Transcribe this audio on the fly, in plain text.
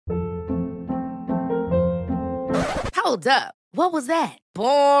Hold up. What was that?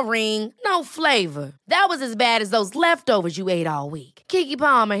 Boring. No flavor. That was as bad as those leftovers you ate all week. Keke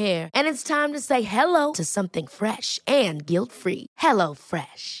Palmer here, and it's time to say hello to something fresh and guilt-free. Hello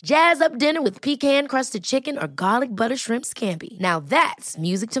Fresh. Jazz up dinner with pecan-crusted chicken or garlic butter shrimp scampi. Now that's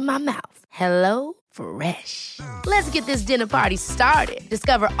music to my mouth. Hello Fresh. Let's get this dinner party started.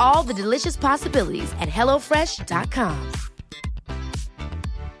 Discover all the delicious possibilities at hellofresh.com.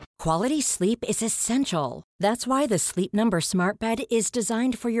 Quality sleep is essential. That's why the Sleep Number Smart Bed is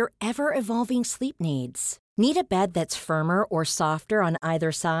designed for your ever-evolving sleep needs. Need a bed that's firmer or softer on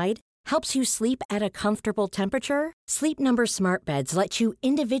either side? Helps you sleep at a comfortable temperature? Sleep Number Smart Beds let you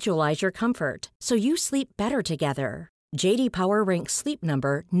individualize your comfort, so you sleep better together. J.D. Power ranks Sleep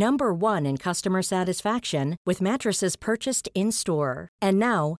Number number 1 in customer satisfaction with mattresses purchased in-store. And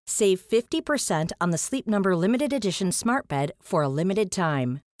now, save 50% on the Sleep Number Limited Edition Smart Bed for a limited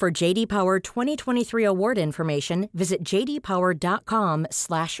time. For J.D. Power 2023 award information, visit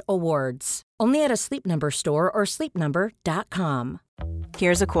jdpower.com/awards. Only at a Sleep Number store or sleepnumber.com.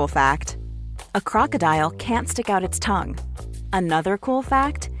 Here's a cool fact. A crocodile can't stick out its tongue. Another cool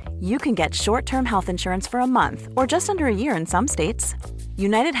fact, you can get short-term health insurance for a month or just under a year in some states.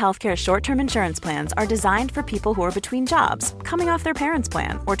 United Healthcare short-term insurance plans are designed for people who are between jobs, coming off their parents'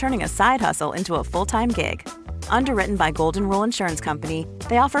 plan, or turning a side hustle into a full-time gig. Underwritten by Golden Rule Insurance Company,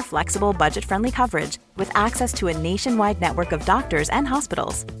 they offer flexible, budget-friendly coverage with access to a nationwide network of doctors and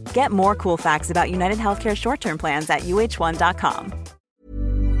hospitals. Get more cool facts about United Healthcare short-term plans at uh1.com.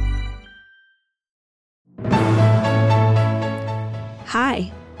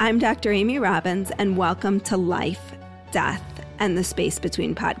 Hi, I'm Dr. Amy Robbins, and welcome to Life, Death, and the Space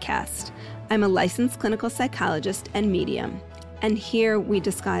Between podcast. I'm a licensed clinical psychologist and medium, and here we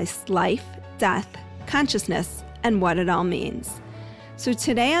discuss life, death, consciousness, and what it all means. So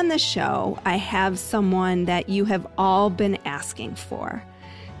today on the show, I have someone that you have all been asking for.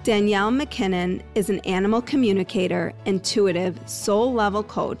 Danielle MacKinnon is an animal communicator, intuitive, soul-level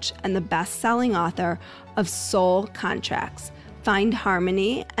coach, and the best-selling author of Soul Contracts. Find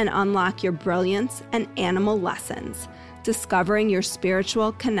harmony and unlock your brilliance and animal lessons, discovering your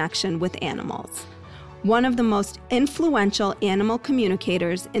spiritual connection with animals. One of the most influential animal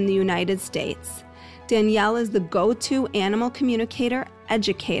communicators in the United States, Danielle is the go-to animal communicator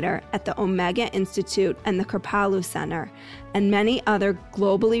educator at the Omega Institute and the Kripalu Center, and many other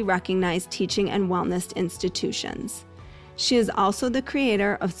globally recognized teaching and wellness institutions. She is also the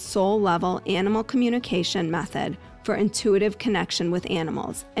creator of Soul Level Animal Communication Method for intuitive connection with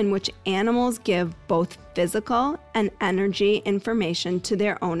animals, in which animals give both physical and energy information to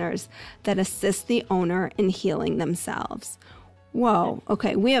their owners that assist the owner in healing themselves. Whoa,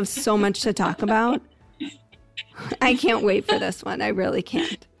 okay, we have so much to talk about. I can't wait for this one. I really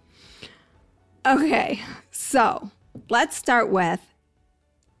can't. Okay, so let's start with,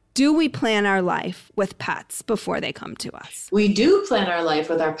 do we plan our life with pets before they come to us? We do plan our life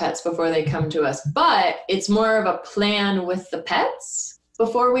with our pets before they come to us, but it's more of a plan with the pets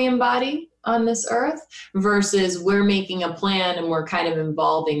before we embody on this earth versus we're making a plan and we're kind of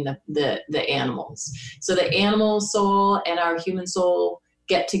involving the animals. So the animal soul and our human soul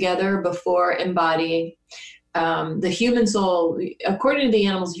get together before embodying. The human soul, according to the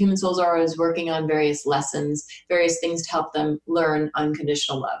animals, human souls are always working on various lessons, various things to help them learn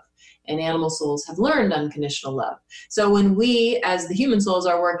unconditional love. And animal souls have learned unconditional love. So when we, as the human souls,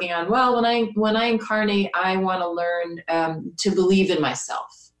 are working on, well, when I incarnate, I want to learn to believe in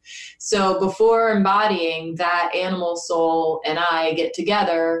myself. So before embodying, that animal soul and I get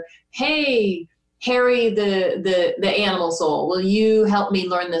together. Hey, Harry, the animal soul, will you help me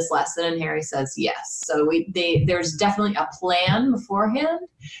learn this lesson? And Harry says yes. So there's definitely a plan beforehand,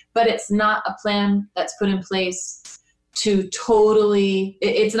 but it's not a plan that's put in place to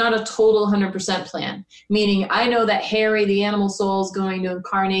it's not a total 100% plan. Meaning I know that Harry, the animal soul, is going to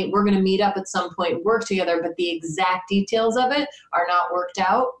incarnate. We're going to meet up at some point and work together, but the exact details of it are not worked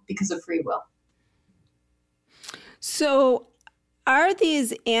out because of free will. So are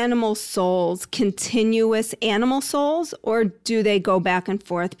these animal souls continuous animal souls, or do they go back and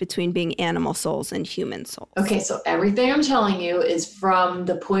forth between being animal souls and human souls? Okay, so everything I'm telling you is from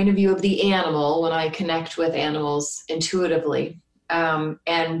the point of view of the animal when I connect with animals intuitively.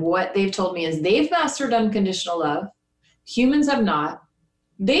 And what they've told me is they've mastered unconditional love. Humans have not.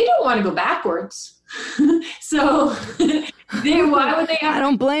 They don't want to go backwards. So why would they have? I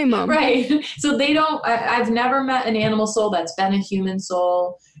don't blame them. Right. So they don't, I've never met an animal soul that's been a human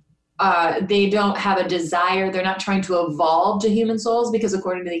soul. They don't have a desire. They're not trying to evolve to human souls because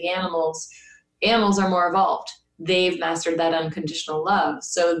according to the animals are more evolved. they've mastered that unconditional love.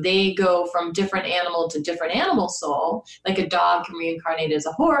 So they go from different animal to different animal soul, like a dog can reincarnate as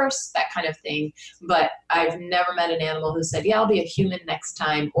a horse, that kind of thing. But I've never met an animal who said, yeah, I'll be a human next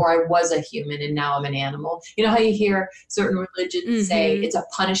time, or I was a human and now I'm an animal. You know how you hear certain religions say it's a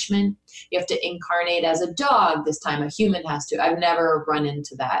punishment? You have to incarnate as a dog this time, a human has to. I've never run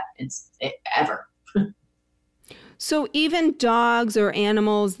into that ever. So even dogs or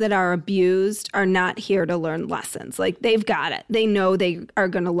animals that are abused are not here to learn lessons. Like, they've got it. They know they are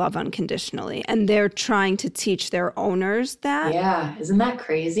going to love unconditionally, and they're trying to teach their owners that. Yeah. Isn't that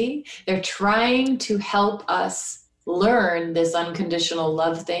crazy? They're trying to help us learn this unconditional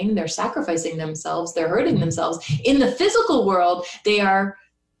love thing. They're sacrificing themselves. They're hurting themselves. In the physical world, they are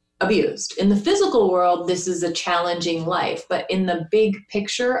abused. In the physical world, this is a challenging life, but in the big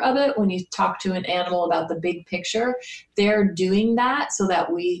picture of it, when you talk to an animal about the big picture, they're doing that so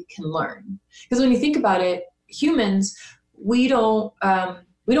that we can learn. Because when you think about it, humans, we don't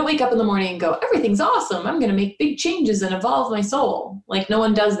wake up in the morning and go, everything's awesome, I'm going to make big changes and evolve my soul. Like, no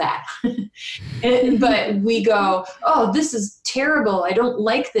one does that. But we go, oh, this is terrible, I don't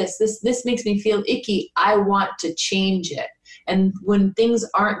like this makes me feel icky, I want to change it. And when things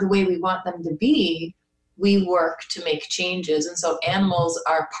aren't the way we want them to be, we work to make changes. And so animals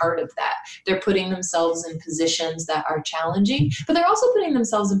are part of that. They're putting themselves in positions that are challenging, but they're also putting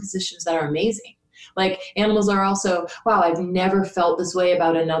themselves in positions that are amazing. Like, animals are also, wow, I've never felt this way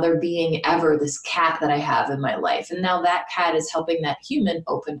about another being ever, this cat that I have in my life. And now that cat is helping that human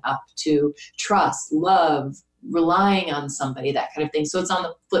open up to trust, love, relying on somebody, that kind of thing. So it's on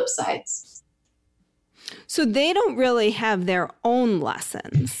the flip sides. So they don't really have their own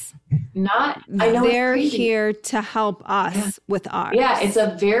lessons. I know they're here to help us with ours. Yeah, it's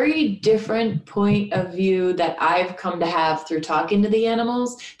a very different point of view that I've come to have through talking to the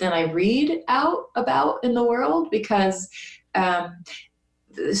animals than I read out about in the world, because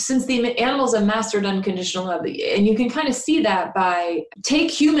since the animals have mastered unconditional love, and you can kind of see that by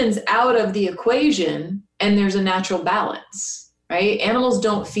take humans out of the equation and there's a natural balance. Right? Animals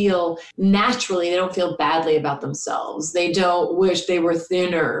don't feel badly about themselves. They don't wish they were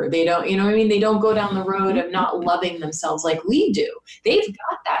thinner. They don't, you know what I mean? They don't go down the road of not loving themselves like we do. They've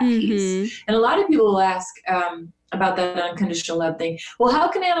got that piece. And a lot of people will ask about that unconditional love thing. Well, how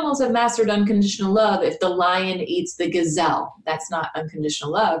can animals have mastered unconditional love if the lion eats the gazelle? That's not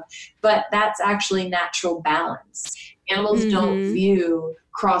unconditional love, but that's actually natural balance. Animals don't view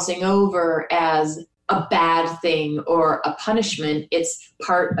crossing over as a bad thing or a punishment. It's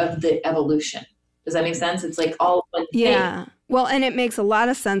part of the evolution. Does that make sense? It's like all one thing. Yeah. Well, and it makes a lot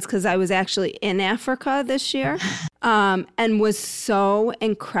of sense because I was actually in Africa this year and was so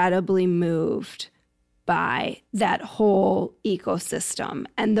incredibly moved by that whole ecosystem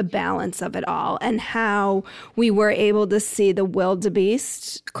and the balance of it all, and how we were able to see the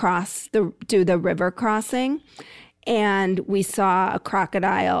wildebeest do the river crossing. And we saw a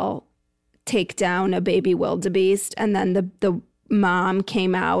crocodile take down a baby wildebeest, and then the mom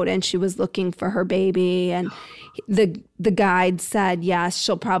came out and she was looking for her baby, and the guide said yes,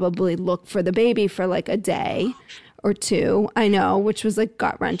 she'll probably look for the baby for like a day or two, I know, which was like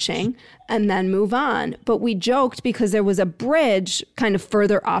gut-wrenching, and then move on. But we joked because there was a bridge kind of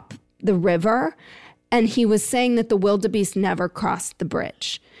further up the river, and he was saying that the wildebeest never crossed the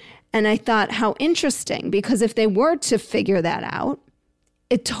bridge. And I thought, how interesting, because if they were to figure that out,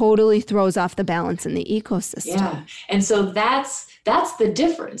 it totally throws off the balance in the ecosystem. Yeah. And so that's the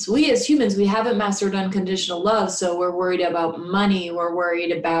difference. We as humans, we haven't mastered unconditional love. So we're worried about money. We're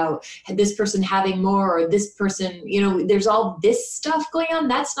worried about this person having more, or this person, there's all this stuff going on.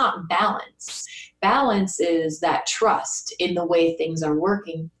 That's not balance. Balance is that trust in the way things are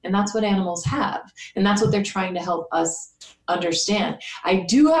working. And that's what animals have. And that's what they're trying to help us understand. I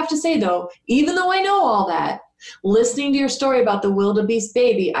do have to say, though, even though I know all that, listening to your story about the wildebeest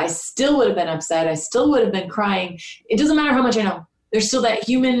baby, I still would have been upset. I still would have been crying. It doesn't matter how much I know. There's still that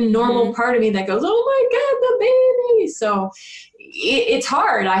human, normal part of me that goes, oh my God, the baby. So it's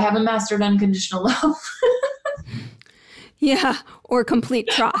hard. I haven't mastered unconditional love. Yeah, or complete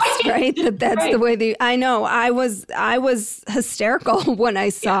trust, right? That's right. The way I know. I was hysterical when I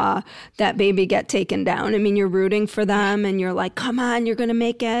saw that baby get taken down. I mean, you're rooting for them and you're like, come on, you're going to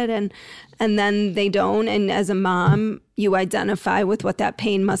make it. And then they don't. And as a mom, you identify with what that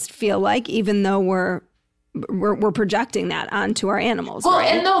pain must feel like, even though we're projecting that onto our animals. Well, right?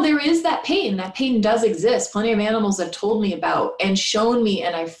 And no, there is that pain. That pain does exist. Plenty of animals have told me about and shown me,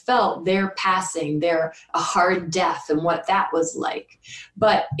 and I felt their passing, their a hard death and what that was like.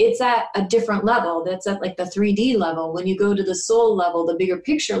 But it's at a different level. That's at like the 3D level. When you go to the soul level, the bigger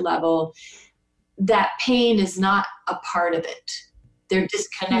picture level, that pain is not a part of it. They're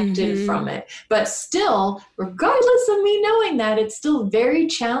disconnected from it. But still, regardless of me knowing that, it's still very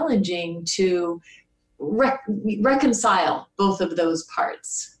challenging to reconcile both of those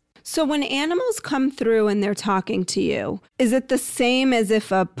parts. So when animals come through and they're talking to you, is it the same as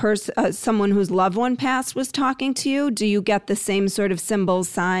if a person, someone whose loved one passed was talking to you? Do you get the same sort of symbols,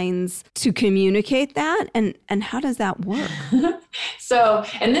 signs to communicate that? And how does that work? So,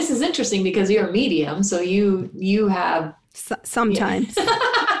 and this is interesting because you're a medium, so you have... Sometimes.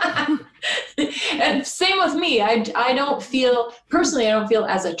 Yeah. And same with me. I don't feel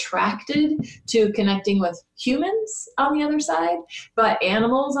as attracted to connecting with humans on the other side, but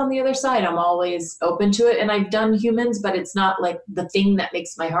animals on the other side, I'm always open to it. And I've done humans, but it's not like the thing that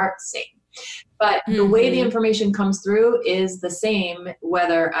makes my heart sing. But the way the information comes through is the same,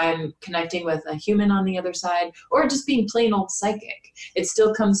 whether I'm connecting with a human on the other side or just being plain old psychic. It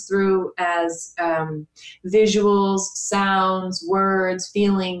still comes through as visuals, sounds, words,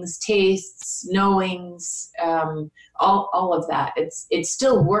 feelings, tastes, knowings, all of that. It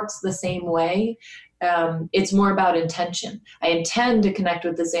still works the same way. It's more about intention. I intend to connect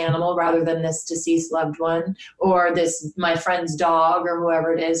with this animal rather than this deceased loved one or this, my friend's dog or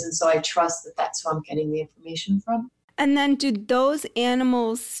whoever it is. And so I trust that that's who I'm getting the information from. And then do those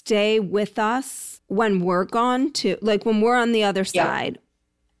animals stay with us when we're gone too? Like when we're on the other side,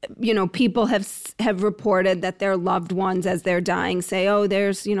 you know, people have reported that their loved ones as they're dying say, oh,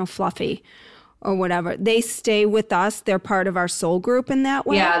 there's, you know, Fluffy or whatever. They stay with us. They're part of our soul group in that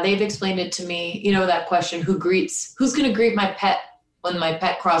way. Yeah, they've explained it to me. You know, that question, who's going to greet my pet when my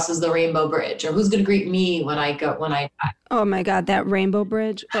pet crosses the rainbow bridge, or who's going to greet me when I die? Oh my God, that rainbow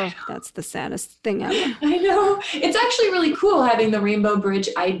bridge. Oh, that's the saddest thing ever. I know. It's actually really cool having the rainbow bridge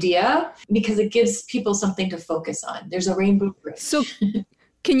idea because it gives people something to focus on. There's a rainbow bridge. So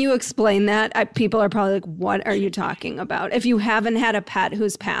can you explain that? People are probably like, what are you talking about? If you haven't had a pet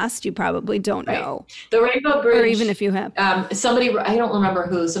who's passed, you probably don't know. The Rainbow Bridge. Or even if you have. Somebody, I don't remember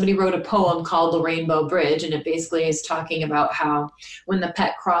who, somebody wrote a poem called The Rainbow Bridge, and it basically is talking about how when the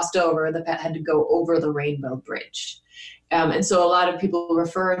pet crossed over, the pet had to go over the Rainbow Bridge. And so a lot of people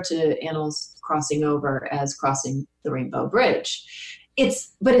refer to animals crossing over as crossing the Rainbow Bridge.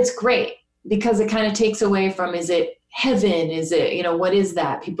 But it's great because it kind of takes away from, is it heaven? Is it, you know, what is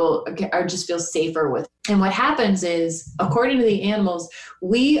that? People are just feel safer with. And what happens is, according to the animals,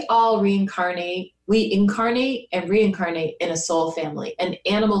 we all incarnate and reincarnate in a soul family, and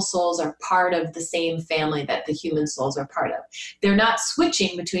animal souls are part of the same family that the human souls are part of. They're not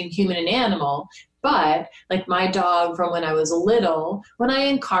switching between human and animal, but like my dog from when I was little, when I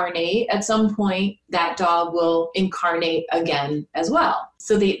incarnate, at some point that dog will incarnate again as well.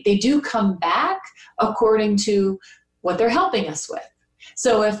 So they do come back according to what they're helping us with.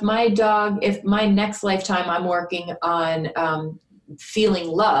 So if my next lifetime I'm working on feeling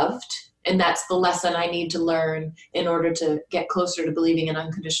loved, and that's the lesson I need to learn in order to get closer to believing in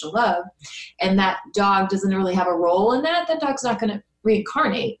unconditional love, and that dog doesn't really have a role in that dog's not going to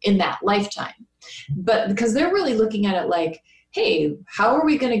reincarnate in that lifetime. But because they're really looking at it like, hey, how are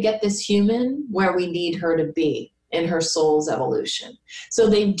we going to get this human where we need her to be in her soul's evolution? So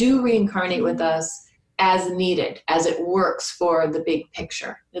they do reincarnate with us as needed, as it works for the big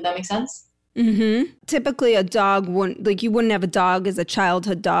picture. Did that make sense? Mm-hmm. Typically a dog you wouldn't have a dog as a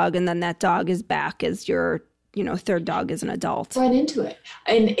childhood dog and then that dog is back as your, you know, third dog as an adult. Run into it.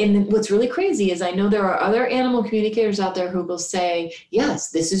 And what's really crazy is I know there are other animal communicators out there who will say,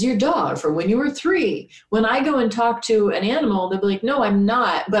 yes, this is your dog from when you were 3. When I go and talk to an animal, they'll be like, no, I'm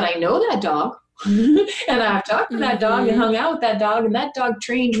not, but I know that dog. And I've talked to that dog and hung out with that dog, and that dog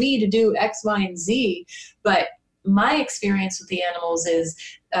trained me to do X, Y, and Z. But my experience with the animals is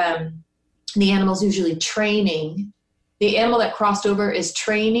the animal's usually training. The animal that crossed over is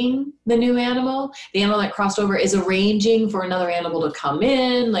training the new animal. The animal that crossed over is arranging for another animal to come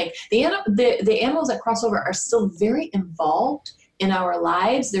in. Like the animals that cross over are still very involved in our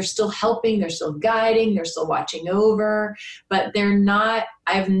lives. They're still helping, they're still guiding, they're still watching over, but they're not,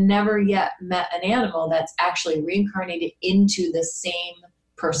 I've never yet met an animal that's actually reincarnated into the same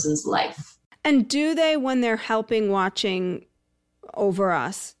person's life. And do they, when they're helping, watching over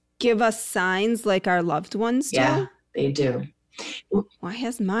us, give us signs like our loved ones do? Yeah, they do. Why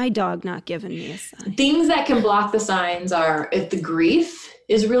has my dog not given me a sign? Things that can block the signs are if the grief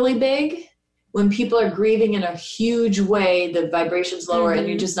is really big. When people are grieving in a huge way, the vibration's lower and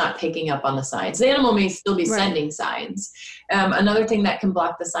you're just not picking up on the signs. The animal may still be sending signs. Another thing that can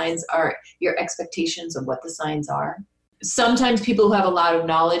block the signs are your expectations of what the signs are. sometimes people who have a lot of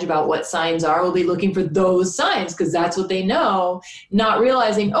knowledge about what signs are will be looking for those signs because that's what they know, not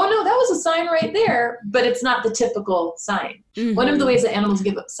realizing, oh no, that was a sign right there, but it's not the typical sign. Mm-hmm. One of the ways that animals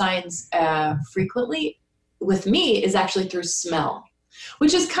give signs frequently with me is actually through smell,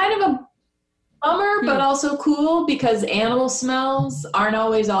 which is kind of a bummer, but also cool because animal smells aren't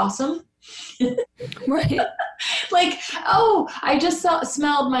always awesome. Right. Like, oh, I just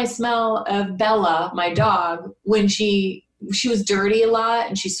smelled my smell of Bella, my dog, when she was dirty a lot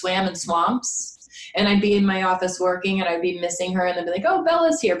and she swam in swamps. And I'd be in my office working and I'd be missing her and they'd be like, oh,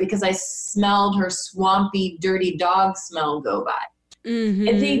 Bella's here because I smelled her swampy, dirty dog smell go by. Mm-hmm.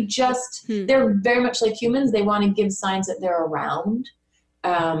 And they just, they're very much like humans. They want to give signs that they're around.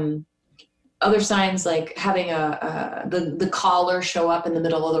 Other signs like having the collar show up in the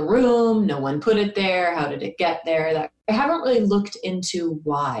middle of the room. No one put it there. How did it get there? That I haven't really looked into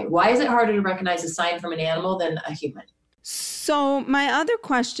why. Why is it harder to recognize a sign from an animal than a human? So my other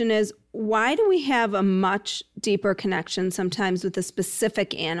question is, why do we have a much deeper connection sometimes with a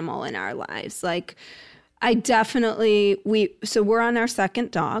specific animal in our lives? Like we're on our second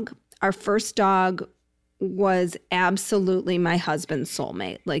dog. Our first dog was absolutely my husband's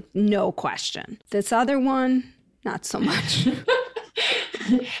soulmate, like no question. This other one, not so much.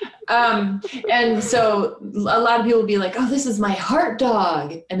 And so a lot of people will be like, oh, this is my heart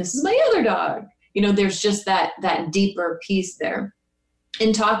dog and this is my other dog. You know, there's just that deeper piece there.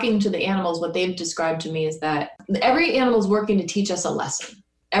 In talking to the animals, what they've described to me is that every animal is working to teach us a lesson.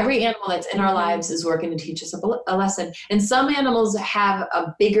 Every animal that's in our lives is working to teach us a lesson. And some animals have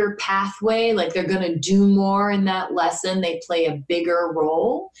a bigger pathway, like they're going to do more in that lesson. They play a bigger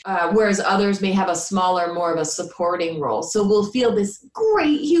role, whereas others may have a smaller, more of a supporting role. So we'll feel this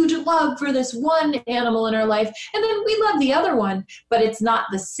great, huge love for this one animal in our life. And then we love the other one, but it's not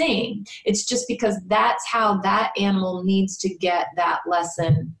the same. It's just because that's how that animal needs to get that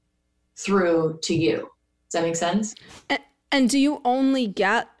lesson through to you. Does that make sense? And do you only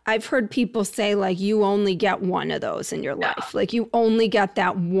get, I've heard people say like you only get one of those in your life. Like you only get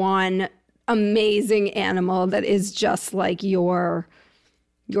that one amazing animal that is just like your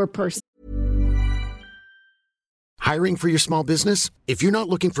person. Hiring for your small business? If you're not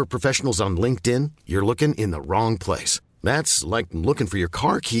looking for professionals on LinkedIn, you're looking in the wrong place. That's like looking for your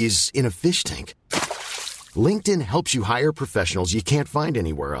car keys in a fish tank. LinkedIn helps you hire professionals you can't find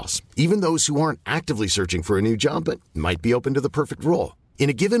anywhere else, even those who aren't actively searching for a new job but might be open to the perfect role. In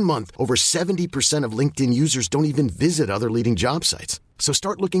a given month, over 70% of LinkedIn users don't even visit other leading job sites. So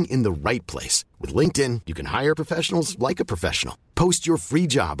start looking in the right place. With LinkedIn, you can hire professionals like a professional. Post your free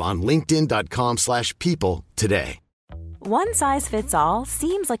job on linkedin.com/people today. One size fits all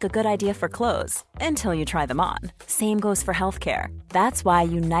seems like a good idea for clothes until you try them on. Same goes for healthcare. That's why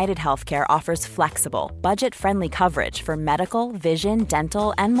United Healthcare offers flexible, budget-friendly coverage for medical, vision,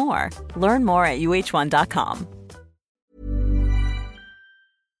 dental, and more. Learn more at uh1.com.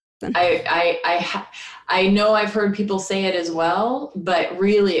 I know I've heard people say it as well, but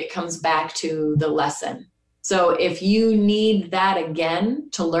really it comes back to the lesson. So if you need that again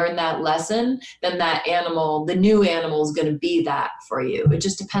to learn that lesson, then that animal, the new animal, is going to be that for you. It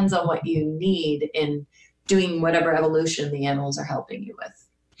just depends on what you need in doing whatever evolution the animals are helping you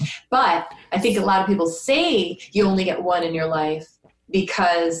with. But I think a lot of people say you only get one in your life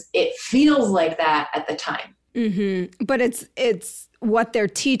because it feels like that at the time. Mm-hmm. But it's what they're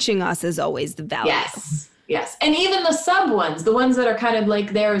teaching us is always the value. Yes. And even the sub ones, the ones that are kind of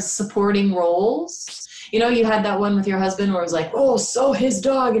like there as supporting roles. You know, you had that one with your husband where it was like, oh, so his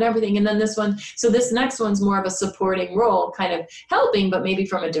dog and everything. And then this one, so this next one's more of a supporting role, kind of helping, but maybe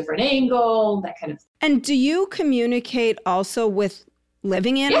from a different angle, that kind of. And do you communicate also with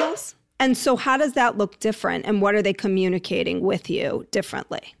living animals? Yeah. And so how does that look different? And what are they communicating with you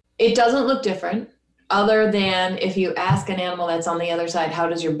differently? It doesn't look different. Other than if you ask an animal that's on the other side, how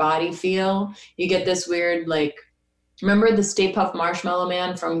does your body feel? You get this weird, like, remember the Stay Puft Marshmallow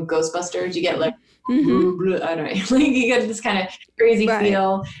Man from Ghostbusters? You get like, mm-hmm. I don't know, like you get this kind of crazy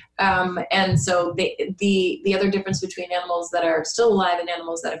feel. And so the other difference between animals that are still alive and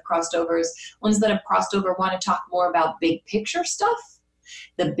animals that have crossed over is ones that have crossed over want to talk more about big picture stuff.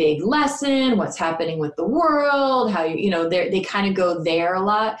 The big lesson, what's happening with the world, how they kind of go there a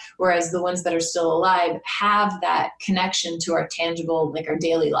lot, whereas the ones that are still alive have that connection to our tangible, like our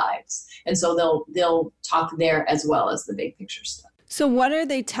daily lives, and so they'll talk there as well as the big picture stuff. So what are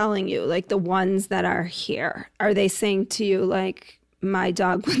they telling you? Like the ones that are here, are they saying to you, like my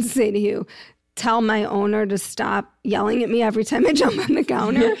dog would say to you, tell my owner to stop yelling at me every time I jump on the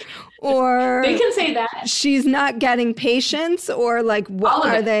counter? Or they can say that she's not getting patience, or like, what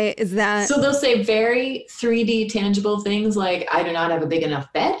are they? Is that? So they'll say very 3D tangible things like, I do not have a big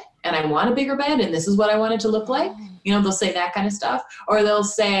enough bed and I want a bigger bed and this is what I want it to look like. You know, they'll say that kind of stuff. Or they'll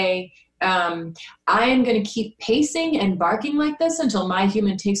say, I am going to keep pacing and barking like this until my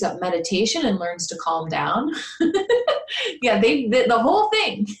human takes up meditation and learns to calm down. Yeah, the whole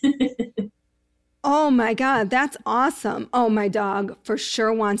thing. Oh my God, that's awesome. Oh, my dog for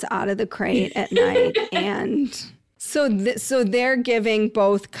sure wants out of the crate at night. And so they're giving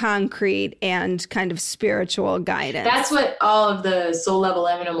both concrete and kind of spiritual guidance. That's what all of the soul level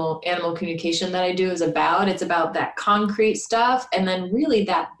animal communication that I do is about. It's about that concrete stuff and then really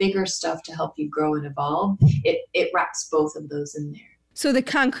that bigger stuff to help you grow and evolve. It wraps both of those in there. So the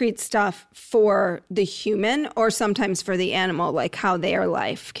concrete stuff for the human or sometimes for the animal, like how their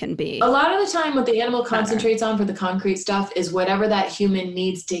life can be. A lot of the time what the animal concentrates on for the concrete stuff is whatever that human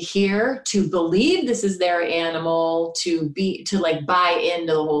needs to hear to believe this is their animal, to like buy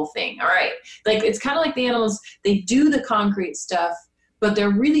into the whole thing. All right. Like it's kind of like the animals, they do the concrete stuff, but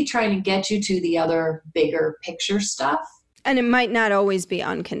they're really trying to get you to the other bigger picture stuff. And it might not always be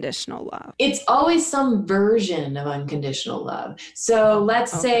unconditional love. It's always some version of unconditional love. So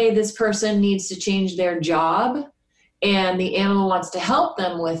let's say this person needs to change their job and the animal wants to help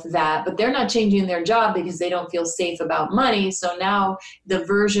them with that, but they're not changing their job because they don't feel safe about money. So now the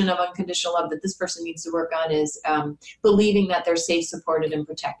version of unconditional love that this person needs to work on is believing that they're safe, supported, and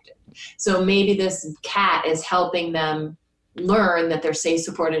protected. So maybe this cat is helping them learn that they're safe,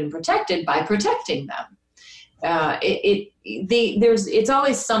 supported, and protected by protecting them. It's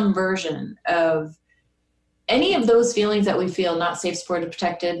always some version of any of those feelings that we feel not safe, supported,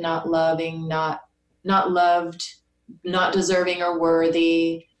 protected, not loving, not loved, not deserving or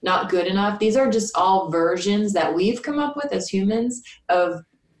worthy, not good enough. These are just all versions that we've come up with as humans of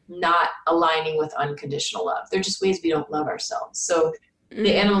not aligning with unconditional love. They're just ways we don't love ourselves. So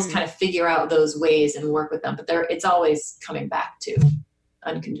the animals kind of figure out those ways and work with them, but it's always coming back to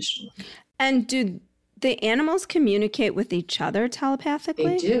unconditional love. And do the animals communicate with each other telepathically?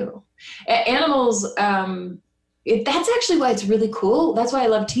 They do. Animals, that's actually why it's really cool. That's why I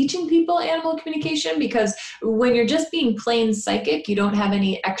love teaching people animal communication, because when you're just being plain psychic, you don't have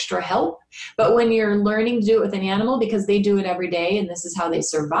any extra help. But when you're learning to do it with an animal, because they do it every day and this is how they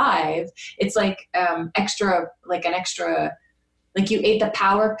survive, it's like like you ate the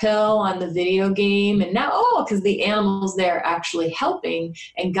power pill on the video game and now, because the animal's there actually helping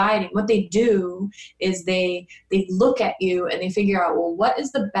and guiding. What they do is they look at you and they figure out, well, what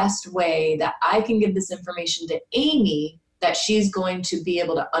is the best way that I can give this information to Amy that she's going to be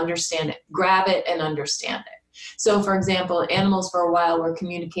able to understand it, grab it and understand it. So, for example, animals for a while were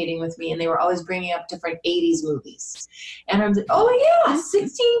communicating with me and they were always bringing up different 80s movies. And I was like, oh, yeah,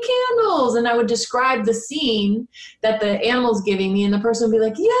 16 Candles. And I would describe the scene that the animal's giving me and the person would be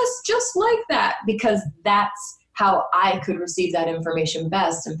like, yes, just like that, because that's how I could receive that information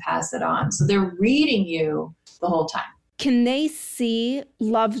best and pass it on. So they're reading you the whole time. Can they see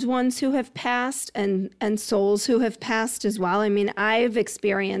loved ones who have passed and souls who have passed as well? I mean, I've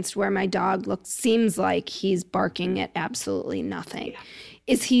experienced where my dog seems like he's barking at absolutely nothing.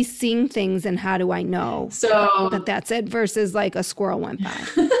 Is he seeing things and how do I know that that's it versus like a squirrel went by?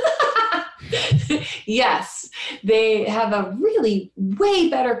 Yes, they have a really way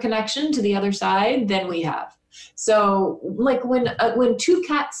better connection to the other side than we have. So like when two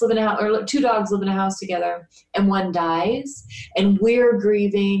cats live in a house or two dogs live in a house together and one dies and we're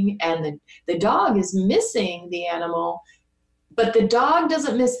grieving and the dog is missing the animal, but the dog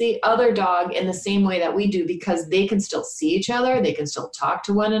doesn't miss the other dog in the same way that we do because they can still see each other. They can still talk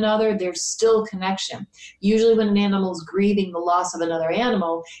to one another. There's still connection. Usually when an animal is grieving the loss of another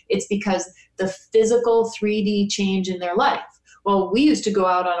animal, it's because the physical 3D change in their life. Well, we used to go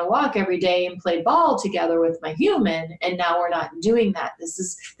out on a walk every day and play ball together with my human, and now we're not doing that. This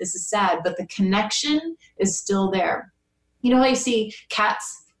is sad, but the connection is still there. You know how you see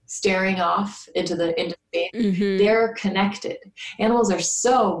cats staring off into space? Mm-hmm. They're connected. Animals are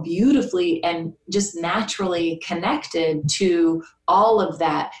so beautifully and just naturally connected to all of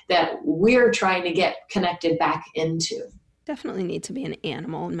that we're trying to get connected back into. Definitely need to be an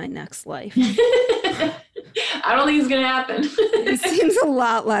animal in my next life. I don't think it's going to happen. It seems a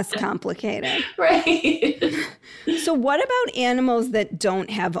lot less complicated. Right. So what about animals that don't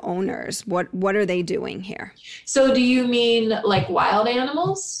have owners? What are they doing here? So do you mean like wild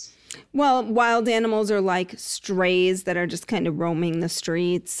animals? Well, wild animals are like strays that are just kind of roaming the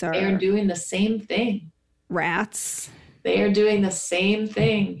streets. Or they're doing the same thing. Rats. They are doing the same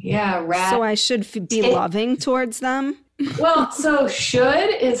thing. Yeah, rats. So I should be loving towards them? Well, so should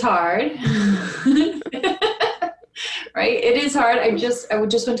is hard. Right? It is hard. I just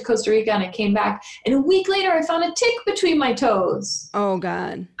went to Costa Rica and I came back, and a week later I found a tick between my toes. Oh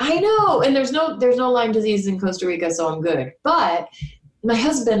God. I know. And there's no Lyme disease in Costa Rica, so I'm good. But my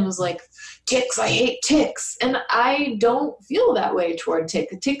husband was like, ticks, I hate ticks. And I don't feel that way toward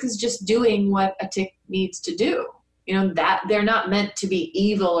tick. A tick is just doing what a tick needs to do. You know, that they're not meant to be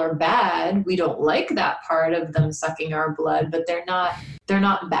evil or bad. We don't like that part of them sucking our blood, but they're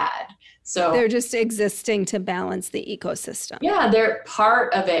not bad. So they're just existing to balance the ecosystem. Yeah, they're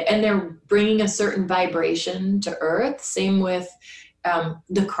part of it, and they're bringing a certain vibration to Earth. Same with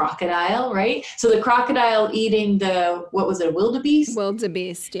the crocodile, right? So the crocodile eating what was it, a wildebeest?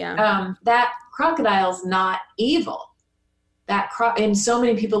 Wildebeest, yeah. That crocodile's not evil. And so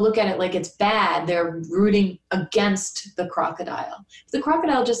many people look at it like it's bad. They're rooting against the crocodile. The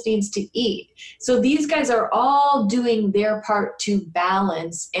crocodile just needs to eat. So these guys are all doing their part to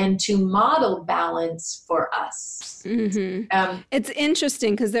balance and to model balance for us. Mm-hmm. It's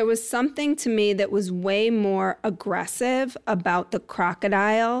interesting because there was something to me that was way more aggressive about the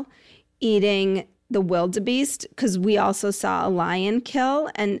crocodile eating the wildebeest, because we also saw a lion kill,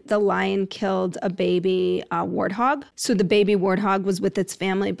 and the lion killed a baby warthog. So the baby warthog was with its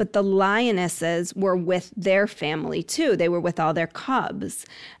family, but the lionesses were with their family too. They were with all their cubs.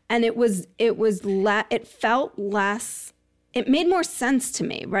 And it felt less, it made more sense to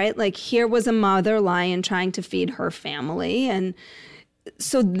me, right? Like here was a mother lion trying to feed her family. And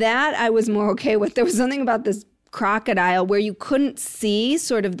so that I was more okay with. There was something about this crocodile where you couldn't see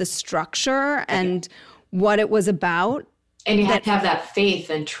sort of the structure and what it was about. And you have to have that faith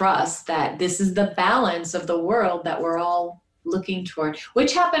and trust that this is the balance of the world that we're all looking toward.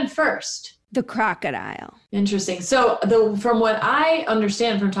 Which happened first? The crocodile. Interesting. So from what I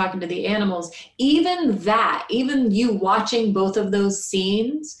understand from talking to the animals, even you watching both of those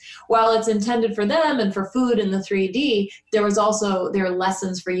scenes, while it's intended for them and for food in the 3D, there are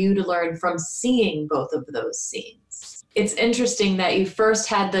lessons for you to learn from seeing both of those scenes. It's interesting that you first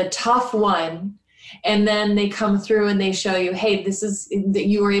had the tough one, and then they come through and they show you, hey,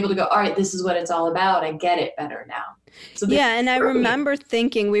 you were able to go, all right, this is what it's all about. I get it better now. So yeah, and I remember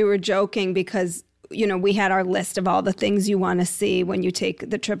thinking, we were joking because, you know, we had our list of all the things you want to see when you take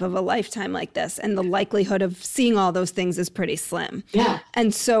the trip of a lifetime like this, and the likelihood of seeing all those things is pretty slim. Yeah.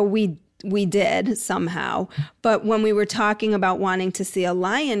 And so we did somehow. But when we were talking about wanting to see a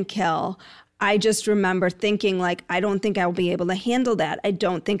lion kill, I just remember thinking, like, I don't think I'll be able to handle that. I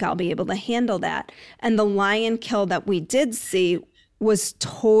don't think I'll be able to handle that. And the lion kill that we did see was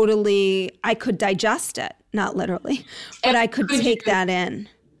totally, I could digest it. Not literally, but I could take that in.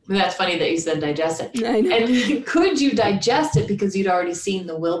 That's funny that you said digest it. I know. And could you digest it because you'd already seen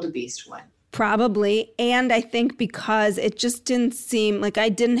the wildebeest one? Probably. And I think because it just didn't seem like I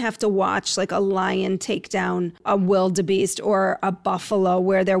didn't have to watch like a lion take down a wildebeest or a buffalo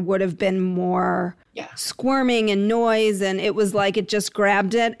where there would have been more squirming and noise. And it was like it just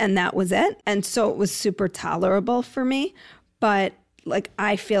grabbed it and that was it. And so it was super tolerable for me. But like,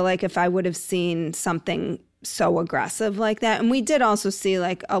 I feel like if I would have seen something so aggressive like that, and we did also see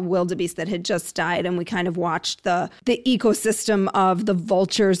like a wildebeest that had just died, and we kind of watched the ecosystem of the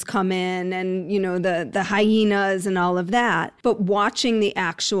vultures come in and, you know, the hyenas and all of that. But watching the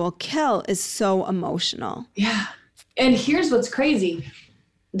actual kill is so emotional. Yeah. And here's what's crazy.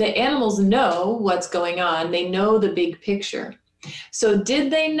 The animals know what's going on. They know the big picture. So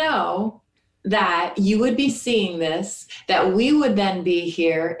did they know that you would be seeing this, that we would then be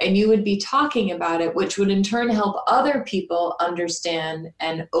here and you would be talking about it, which would in turn help other people understand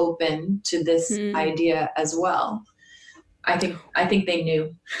and open to this idea as well? I think they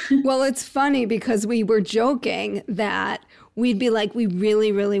knew. Well, it's funny because we were joking that we'd be like, we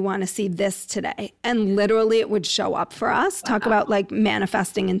really, really want to see this today. And literally it would show up for us. Talk about like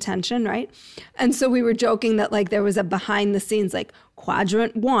manifesting intention, right? And so we were joking that like there was a behind the scenes, like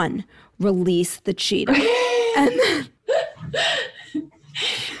quadrant 1, release the cheetah. And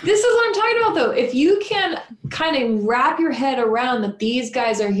this is what I'm talking about though. If you can kind of wrap your head around that these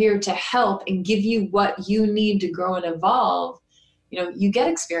guys are here to help and give you what you need to grow and evolve, you know, you get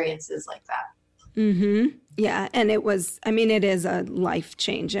experiences like that. Mm-hmm. Yeah. And it is a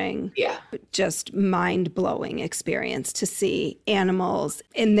life-changing, just mind-blowing experience to see animals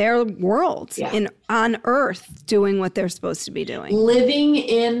in their world, on Earth, doing what they're supposed to be doing. Living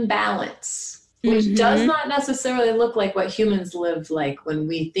in balance, which does not necessarily look like what humans live like when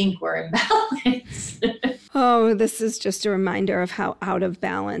we think we're in balance. Oh, this is just a reminder of how out of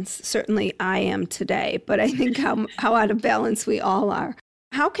balance certainly I am today, but I think how out of balance we all are.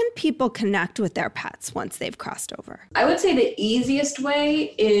 How can people connect with their pets once they've crossed over? I would say the easiest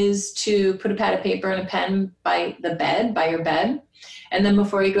way is to put a pad of paper and a pen by your bed. And then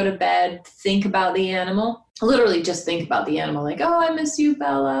before you go to bed, think about the animal. Literally just think about the animal, like, oh, I miss you,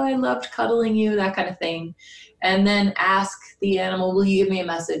 Bella. I loved cuddling you, that kind of thing. And then ask the animal, will you give me a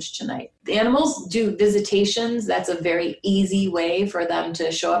message tonight? The animals do visitations. That's a very easy way for them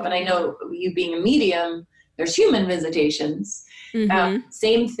to show up. And I know you being a medium, there's human visitations. Mm-hmm.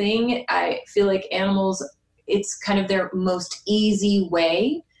 Same thing. I feel like animals, it's kind of their most easy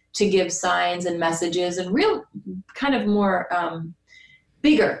way to give signs and messages and real kind of more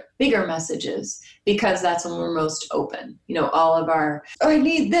bigger messages, because that's when we're most open. You know, all of our, oh, I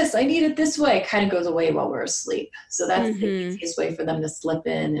need it this way kind of goes away while we're asleep. So that's the easiest way for them to slip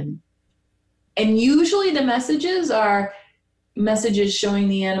in. And usually the messages are messages showing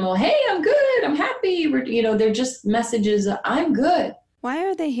the animal, hey, I'm good, I'm happy. You know, they're just messages, I'm good. Why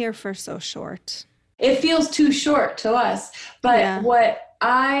are they here for so short? It feels too short to us. But what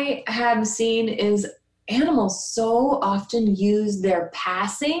I have seen is animals so often use their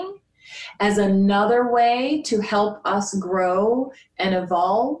passing as another way to help us grow and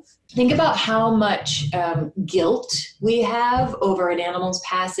evolve. Think about how much guilt we have over an animal's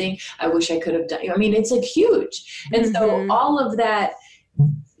passing. I wish I could have done. I mean, it's like huge. And so all of that.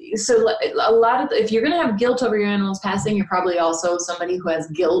 So a lot of, if you're going to have guilt over your animal's passing, you're probably also somebody who has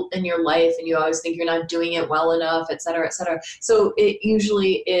guilt in your life and you always think you're not doing it well enough, et cetera, et cetera. So it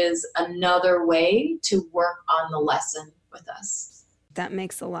usually is another way to work on the lesson with us. That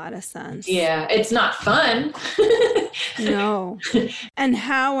makes a lot of sense. Yeah, it's not fun. No. And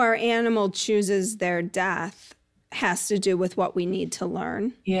how our animal chooses their death has to do with what we need to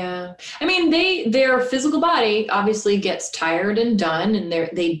learn. Yeah. I mean, their physical body obviously gets tired and done, and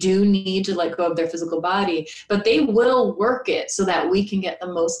they do need to let go of their physical body, but they will work it so that we can get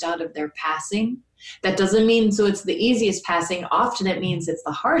the most out of their passing. That doesn't mean so it's the easiest passing. Often it means it's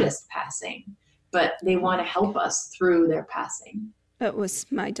the hardest passing, but they want to help us through their passing.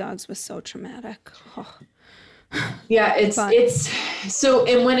 My dog's was so traumatic. Oh. Yeah, it's so,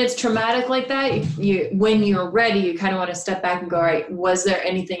 and when it's traumatic like that, when you're ready, you kind of want to step back and go, all right, was there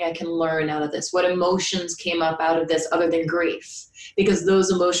anything I can learn out of this? What emotions came up out of this other than grief? Because those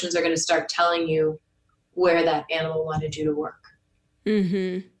emotions are going to start telling you where that animal wanted you to work.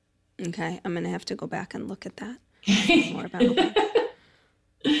 Mm-hmm. Okay, I'm going to have to go back and look at that more about that.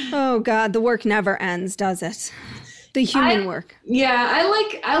 Oh God, the work never ends, does it? The human work. Yeah,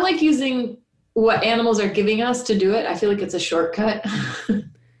 I like using what animals are giving us to do it. I feel like it's a shortcut.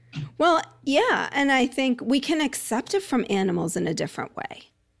 Well, yeah. And I think we can accept it from animals in a different way.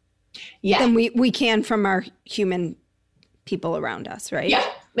 Yeah. Than we can from our human people around us, right? Yeah.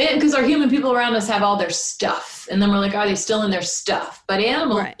 Because our human people around us have all their stuff. And then we're like, are they still in their stuff? But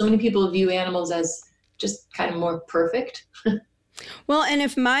animals, so many people view animals as just kind of more perfect. Well, and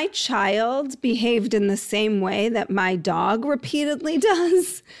if my child behaved in the same way that my dog repeatedly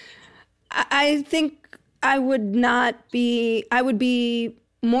does, I think I would be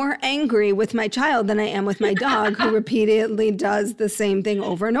more angry with my child than I am with my dog who repeatedly does the same thing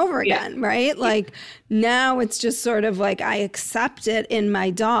over and over again, right? Like now it's just sort of like I accept it in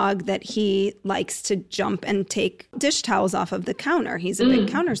my dog that he likes to jump and take dish towels off of the counter. He's a big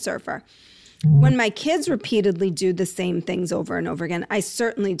counter surfer. When my kids repeatedly do the same things over and over again, I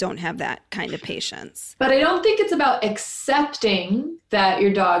certainly don't have that kind of patience. But I don't think it's about accepting that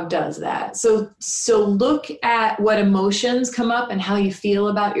your dog does that. So look at what emotions come up and how you feel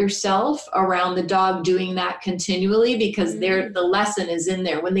about yourself around the dog doing that continually, because the lesson is in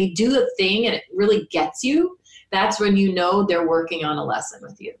there. When they do a thing and it really gets you, that's when you know they're working on a lesson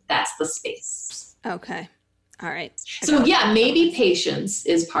with you. That's the space. Okay. All right. So yeah, maybe patience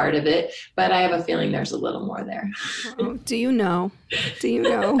is part of it, but I have a feeling there's a little more there. Oh, do you know?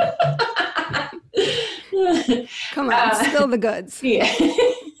 Come on, spill the goods. Yeah.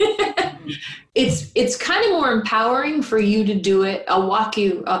 It's kind of more empowering for you to do it. I'll walk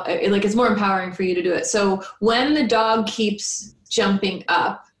you, it's more empowering for you to do it. So when the dog keeps jumping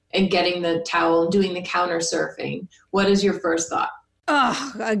up and getting the towel and doing the counter surfing, what is your first thought?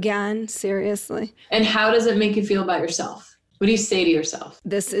 Oh, again, seriously. And how does it make you feel about yourself? What do you say to yourself?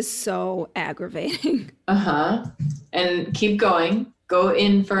 This is so aggravating. Uh-huh. And keep going. Go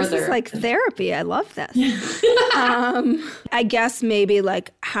in further. This is like therapy. I love this. I guess maybe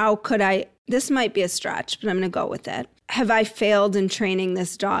like, how could I, this might be a stretch, but I'm going to go with it. Have I failed in training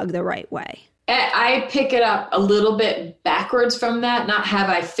this dog the right way? I pick it up a little bit backwards from that. Not have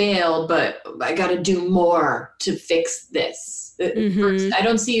I failed, but I got to do more to fix this. Mm-hmm. I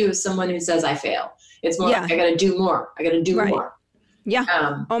don't see you as someone who says I fail. It's more like I got to do more. I got to do more.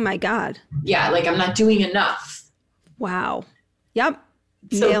 Yeah. Oh my God. Yeah. Like I'm not doing enough. Wow. Yep.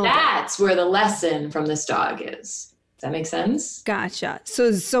 So that's where the lesson from this dog is. Does that make sense? Gotcha.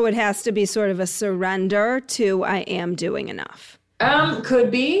 So it has to be sort of a surrender to I am doing enough.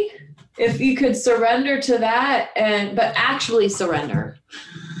 Could be. If you could surrender to that but actually surrender.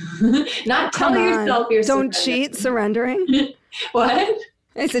 Not tell yourself you're Don't cheat surrendering. What?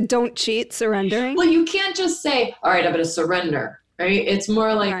 I said don't cheat surrendering. Well, you can't just say, all right, I'm going to surrender, right? It's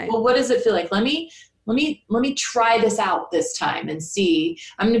more like, well, what does it feel like? Let me try this out this time and see.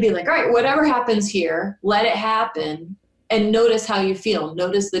 I'm going to be like, all right, whatever happens here, let it happen and notice how you feel.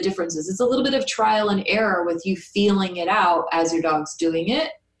 Notice the differences. It's a little bit of trial and error with you feeling it out as your dog's doing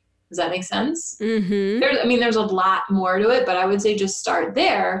it. Does that make sense? Mm-hmm. There's a lot more to it, but I would say just start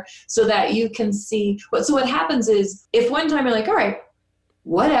there so that you can see what happens is if one time you're like, all right,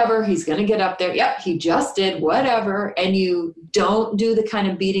 whatever, he's going to get up there. Yep, he just did whatever. And you don't do the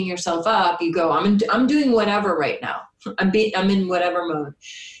kind of beating yourself up. You go, I'm doing whatever right now. I'm in whatever mode.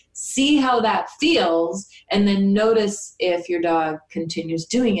 See how that feels, and then notice if your dog continues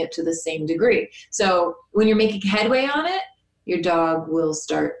doing it to the same degree. So when you're making headway on it, your dog will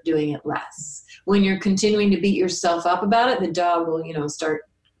start doing it less. When you're continuing to beat yourself up about it, the dog will, start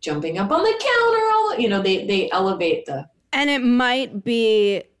jumping up on the counter. They elevate the. And it might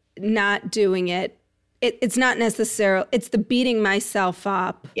be not doing it. It's not necessarily, it's the beating myself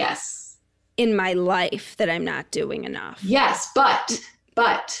up. Yes. In my life that I'm not doing enough. Yes, but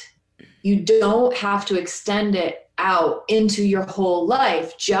you don't have to extend it out into your whole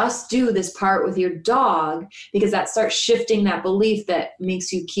life. Just do this part with your dog, because that starts shifting that belief that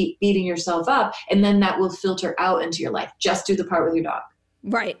makes you keep beating yourself up, and then that will filter out into your life. Just do the part with your dog.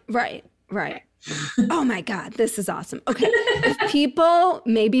 Right. Oh my God, this is awesome. Okay, if people,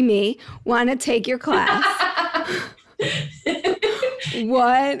 maybe me, want to take your class,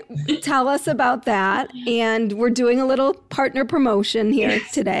 tell us about that. And we're doing a little partner promotion here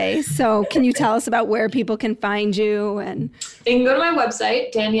today. So can you tell us about where people can find you? And they can go to my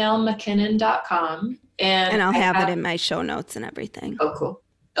website, DanielleMacKinnon.com. And I'll have it in my show notes and everything. Oh, cool.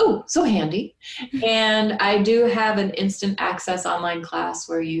 Oh, so handy. And I do have an instant access online class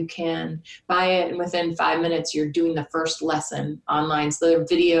where you can buy it, and within 5 minutes, you're doing the first lesson online. So there are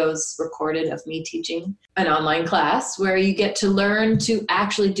videos recorded of me teaching an online class where you get to learn to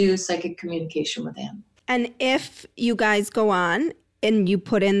actually do psychic communication with animals. And if you guys go on and you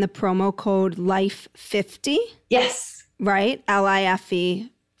put in the promo code LIFE50. Yes. Right? LIFE50.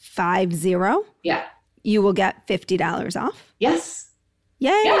 Yeah. You will get $50 off. Yes.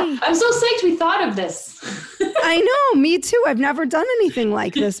 Yay. Yeah, I'm so psyched we thought of this. I know, me too. I've never done anything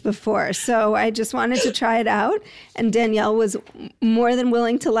like this before. So I just wanted to try it out. And Danielle was more than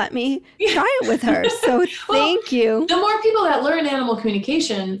willing to let me try it with her. So thank you. The more people that learn animal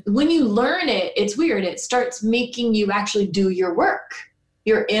communication, when you learn it, it's weird. It starts making you actually do your work,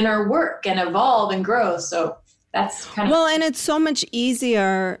 your inner work, and evolve and grow. So that's kind of... Well, and it's so much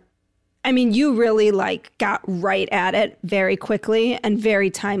easier. I mean, you really got right at it very quickly and very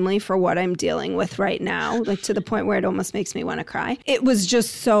timely for what I'm dealing with right now, to the point where it almost makes me want to cry. It was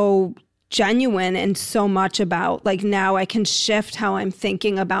just so genuine and so much about now I can shift how I'm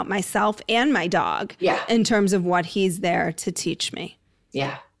thinking about myself and my dog in terms of what he's there to teach me.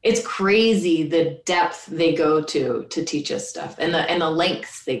 Yeah. It's crazy the depth they go to teach us stuff and the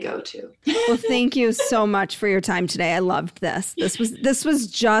lengths they go to. Well, thank you so much for your time today. I loved this. This was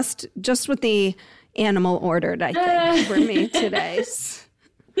just what the animal ordered, I think, for me today.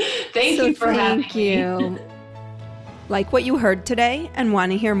 Thank you for having me. Thank you. Like what you heard today and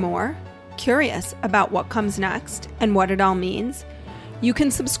want to hear more? Curious about what comes next and what it all means? You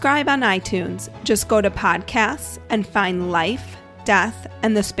can subscribe on iTunes. Just go to podcasts and find Life, Death,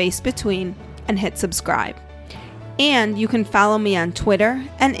 and the Space Between and hit subscribe. And you can follow me on Twitter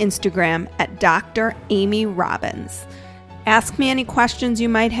and Instagram at Dr. Amy Robbins. Ask me any questions you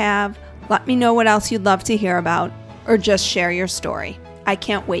might have, let me know what else you'd love to hear about, or just share your story. I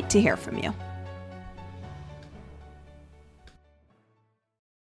can't wait to hear from you.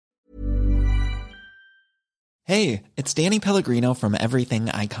 Hey, it's Danny Pellegrino from Everything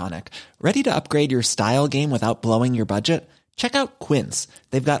Iconic. Ready to upgrade your style game without blowing your budget? Check out Quince.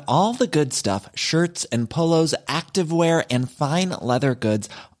 They've got all the good stuff, shirts and polos, activewear, and fine leather goods,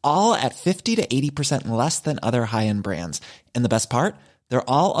 all at 50 to 80% less than other high-end brands. And the best part? They're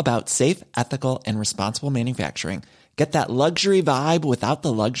all about safe, ethical, and responsible manufacturing. Get that luxury vibe without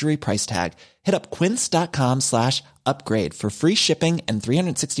the luxury price tag. Hit up quince.com/upgrade for free shipping and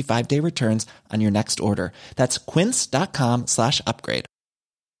 365-day returns on your next order. That's quince.com/upgrade.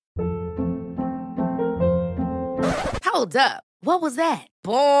 Hold up. What was that?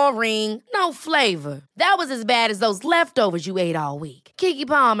 Boring. No flavor. That was as bad as those leftovers you ate all week. Keke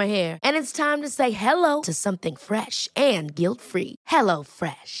Palmer here, and it's time to say hello to something fresh and guilt-free. Hello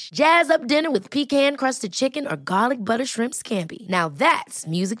Fresh. Jazz up dinner with pecan-crusted chicken or garlic butter shrimp scampi. Now that's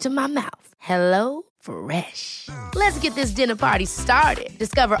music to my mouth. Hello Fresh. Let's get this dinner party started.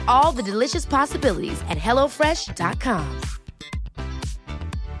 Discover all the delicious possibilities at hellofresh.com.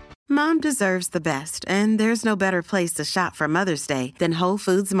 Mom deserves the best, and there's no better place to shop for Mother's Day than Whole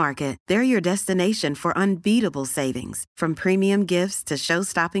Foods Market. They're your destination for unbeatable savings, from premium gifts to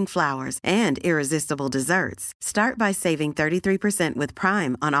show-stopping flowers and irresistible desserts. Start by saving 33% with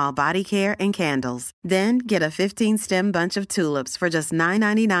Prime on all body care and candles. Then get a 15-stem bunch of tulips for just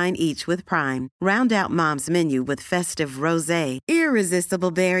 $9.99 each with Prime. Round out Mom's menu with festive rosé,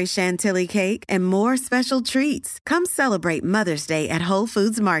 irresistible berry chantilly cake, and more special treats. Come celebrate Mother's Day at Whole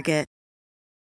Foods Market.